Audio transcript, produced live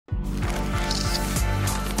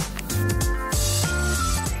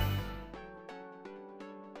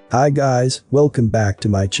Hi guys, welcome back to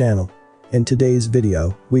my channel. In today's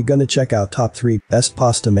video, we're gonna check out top 3 best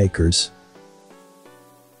pasta makers.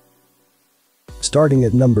 Starting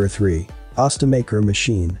at number 3. Pasta Maker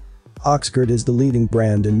Machine. Oxford is the leading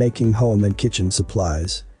brand in making home and kitchen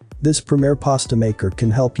supplies. This premier pasta maker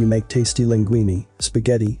can help you make tasty linguine,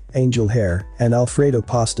 spaghetti, angel hair, and alfredo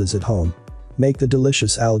pastas at home. Make the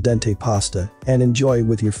delicious al dente pasta and enjoy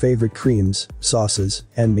with your favorite creams, sauces,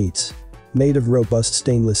 and meats. Made of robust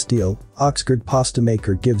stainless steel, Oxford Pasta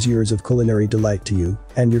Maker gives years of culinary delight to you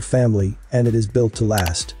and your family, and it is built to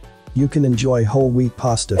last. You can enjoy whole wheat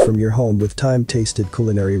pasta from your home with time-tasted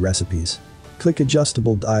culinary recipes. Click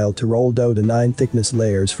adjustable dial to roll dough to 9 thickness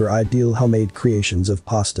layers for ideal homemade creations of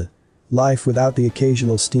pasta. Life without the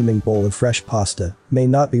occasional steaming bowl of fresh pasta may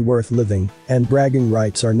not be worth living, and bragging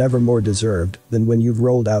rights are never more deserved than when you've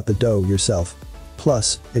rolled out the dough yourself.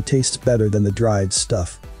 Plus, it tastes better than the dried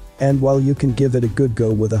stuff. And while you can give it a good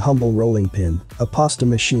go with a humble rolling pin, a pasta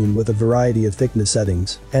machine with a variety of thickness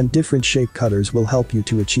settings and different shape cutters will help you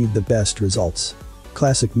to achieve the best results.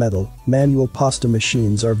 Classic metal, manual pasta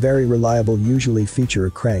machines are very reliable, usually feature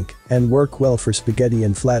a crank, and work well for spaghetti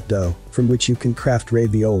and flat dough, from which you can craft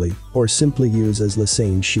ravioli or simply use as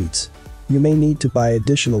lasagne sheets. You may need to buy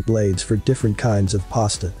additional blades for different kinds of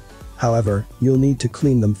pasta. However, you'll need to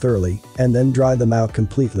clean them thoroughly and then dry them out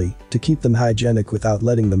completely to keep them hygienic without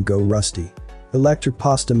letting them go rusty. Electric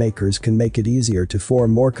pasta makers can make it easier to form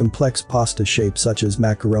more complex pasta shapes such as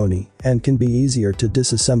macaroni and can be easier to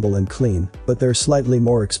disassemble and clean, but they're slightly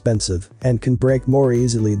more expensive and can break more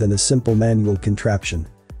easily than a simple manual contraption.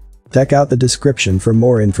 Check out the description for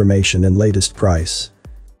more information and latest price.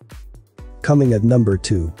 Coming at number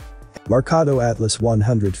 2. MARCATO Atlas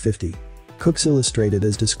 150. Cooks Illustrated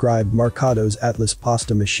has described MARCATO's Atlas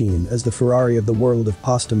pasta machine as the Ferrari of the world of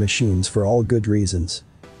pasta machines for all good reasons.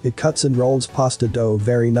 It cuts and rolls pasta dough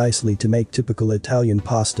very nicely to make typical Italian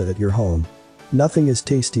pasta at your home. Nothing is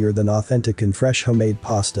tastier than authentic and fresh homemade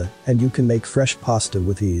pasta, and you can make fresh pasta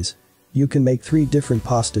with ease. You can make 3 different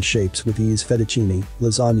pasta shapes with ease: fettuccine,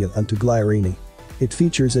 lasagna and tagliarini. It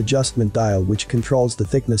features adjustment dial which controls the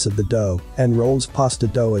thickness of the dough and rolls pasta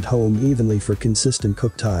dough at home evenly for consistent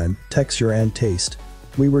cook time, texture and taste.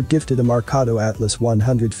 We were gifted a MARCATO Atlas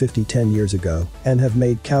 150 10 years ago and have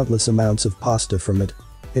made countless amounts of pasta from it.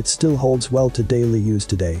 It still holds well to daily use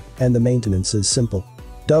today, and the maintenance is simple.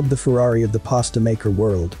 Dubbed the Ferrari of the pasta maker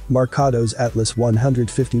world, MARCATO's Atlas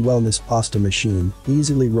 150 wellness pasta machine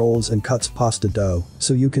easily rolls and cuts pasta dough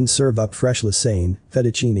so you can serve up fresh lasagne,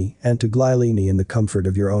 fettuccine, and tagliarini in the comfort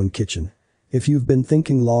of your own kitchen. If you've been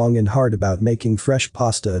thinking long and hard about making fresh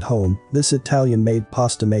pasta at home, this Italian-made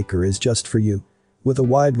pasta maker is just for you. With a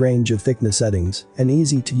wide range of thickness settings, an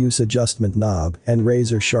easy-to-use adjustment knob, and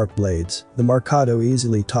razor-sharp blades, the MARCATO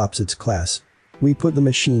easily tops its class. We put the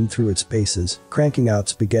machine through its paces, cranking out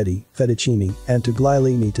spaghetti, fettuccine, and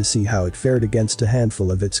tagliarini to see how it fared against a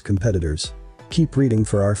handful of its competitors. Keep reading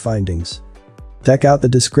for our findings. Check out the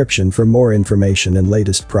description for more information and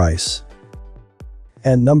latest price.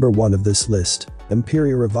 And number 1 of this list,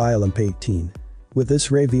 Imperia Raviolamp 18. With this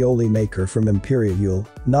ravioli maker from Imperia, you'll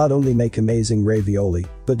not only make amazing ravioli,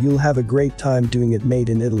 but you'll have a great time doing it. Made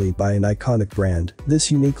in Italy by an iconic brand, this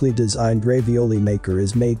uniquely designed ravioli maker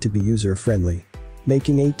is made to be user-friendly.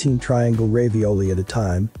 Making 18 triangle ravioli at a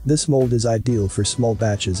time, this mold is ideal for small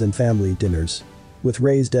batches and family dinners. With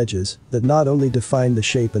raised edges that not only define the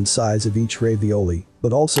shape and size of each ravioli,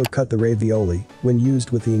 but also cut the ravioli, when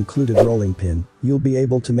used with the included rolling pin, you'll be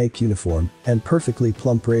able to make uniform and perfectly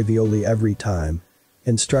plump ravioli every time.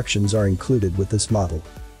 Instructions are included with this model.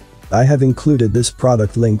 I have included this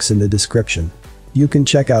product links in the description. You can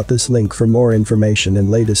check out this link for more information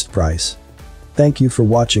and latest price. Thank you for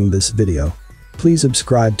watching this video. Please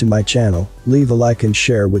subscribe to my channel, leave a like and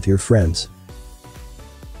share with your friends.